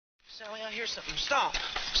Sally, I hear something. Stop.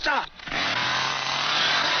 Stop.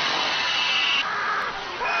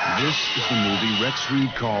 This is the movie Rex Reed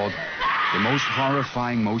called the most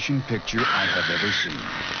horrifying motion picture I have ever seen.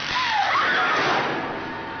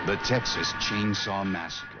 The Texas Chainsaw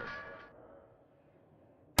Massacre.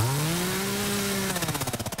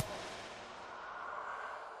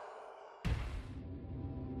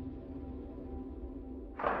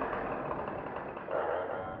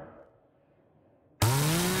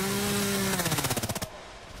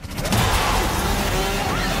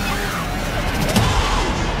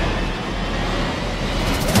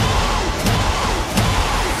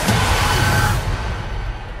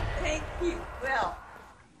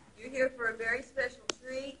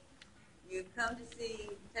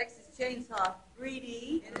 Chainsaw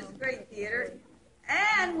 3D in this great theater.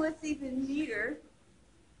 And what's even neater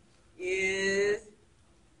is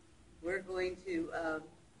we're going to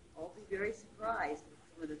all be very surprised with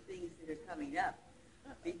some of the things that are coming up,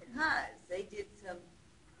 because they did some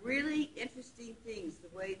really interesting things,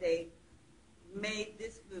 the way they made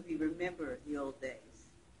this movie remember the old days.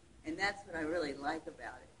 And that's what I really like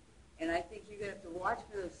about it. And I think you're going to have to watch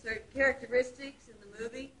for those certain characteristics in the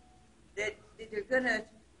movie that they're going to.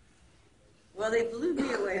 Well, they blew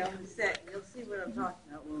me away on the set, and you'll see what I'm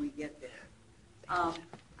talking about when we get there.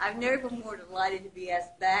 I've never been more delighted to be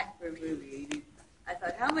asked back for a movie. I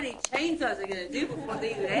thought, how many chainsaws are they going to do before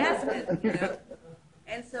they even ask us, you know?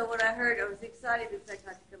 And so when I heard, I was excited because I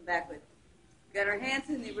got to come back with Gunnar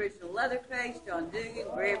Hansen, the original Leatherface, John Dugan,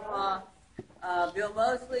 Grandpa, Bill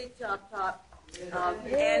Moseley, Chop Top.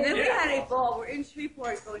 And then we had a ball. We're in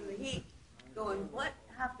Shreveport going to the Heat, going, what?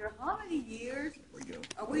 After how many years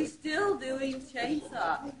are we still doing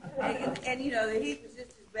Chainsaw? And you know, the heat was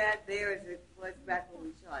just as bad there as it was back when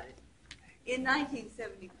we shot it. In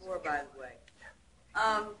 1974, by the way.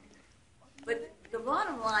 But the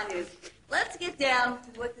bottom line is, let's get down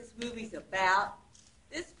to what this movie's about.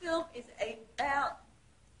 This film is about,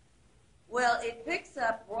 well, it picks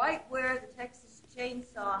up right where the Texas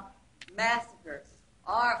Chainsaw Massacre,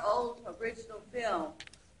 our old original film,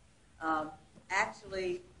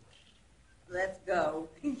 actually, let's go,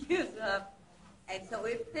 gives up. And so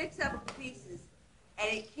it picks up the pieces, and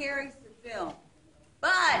it carries the film.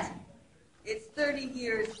 But it's 30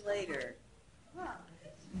 years later.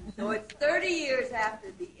 So it's 30 years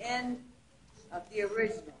after the end of the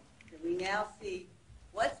original that we now see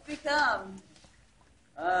what's become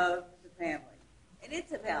of the family. And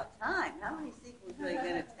it's about time. How many sequels are they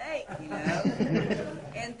going to take, you know?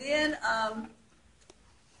 And then,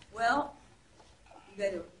 well, you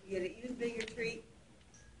get an even bigger treat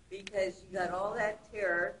because you got all that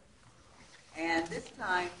terror, and this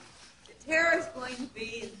time the terror is going to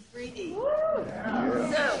be in 3D.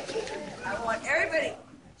 So I want everybody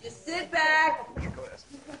just sit back.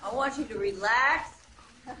 I want you to relax.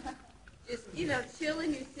 Just, you know, chill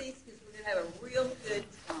in your seats because we're going to have a real good